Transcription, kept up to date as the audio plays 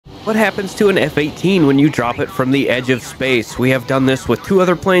What happens to an F-18 when you drop it from the edge of space? We have done this with 2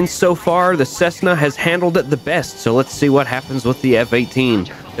 other planes so far. The Cessna has handled it the best, so let's see what happens with the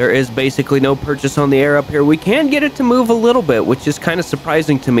F-18. There is basically no purchase on the air up here. We can get it to move a little bit, which is kind of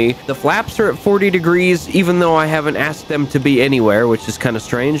surprising to me. The flaps are at 40 degrees, even though I haven't asked them to be anywhere, which is kind of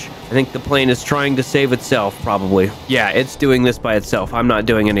strange. I think the plane is trying to save itself, probably. Yeah, it's doing this by itself. I'm not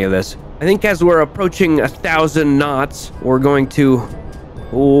doing any of this. I think as we're approaching 1,000 knots, we're going to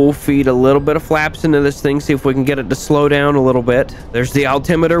feed a little bit of flaps into this thing, see if we can get it to slow down a little bit. There's the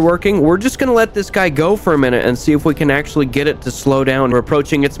altimeter working. We're just gonna let this guy go for a minute and see if we can actually get it to slow down. We're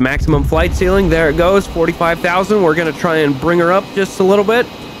approaching its maximum flight ceiling. There it goes, 45,000. We're gonna try and bring her up just a little bit.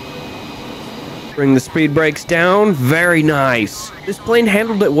 Bring the speed brakes down. Very nice. This plane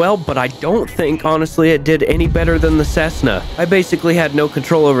handled it well, but I don't think, honestly, it did any better than the Cessna. I basically had no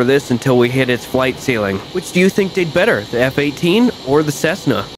control over this until we hit its flight ceiling. Which do you think did better, the F-18 or the Cessna?